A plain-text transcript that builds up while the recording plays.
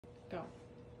Go.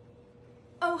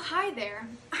 Oh, hi there.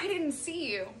 I didn't see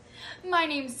you. My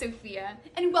name's Sophia,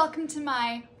 and welcome to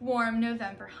my warm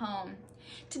November home.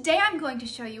 Today I'm going to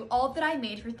show you all that I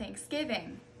made for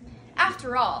Thanksgiving.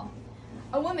 After all,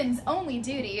 a woman's only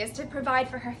duty is to provide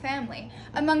for her family,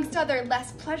 amongst other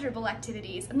less pleasurable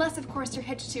activities, unless of course you're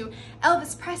hitched to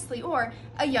Elvis Presley or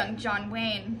a young John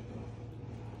Wayne.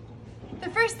 The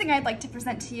first thing I'd like to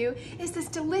present to you is this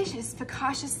delicious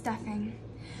focaccia stuffing.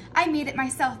 I made it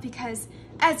myself because,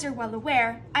 as you're well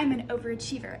aware, I'm an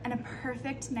overachiever and a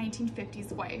perfect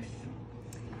 1950s wife.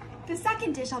 The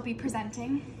second dish I'll be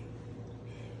presenting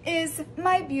is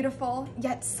my beautiful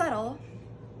yet subtle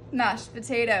mashed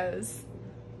potatoes.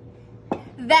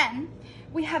 Then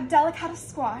we have delicata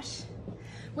squash,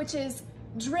 which is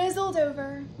drizzled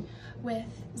over with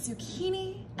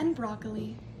zucchini and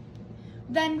broccoli.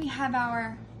 Then we have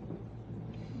our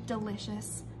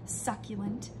delicious,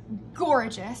 succulent,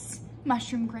 gorgeous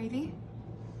mushroom gravy,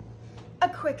 a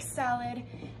quick salad,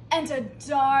 and a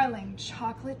darling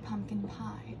chocolate pumpkin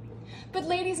pie. But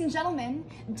ladies and gentlemen,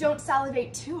 don't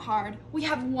salivate too hard. We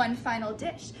have one final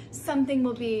dish, something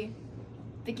we'll be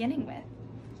beginning with.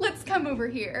 Let's come over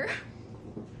here.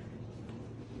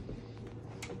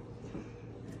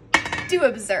 Do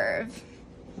observe.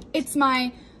 It's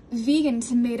my vegan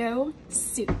tomato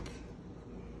soup.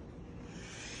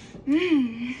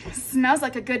 Smells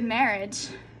like a good marriage.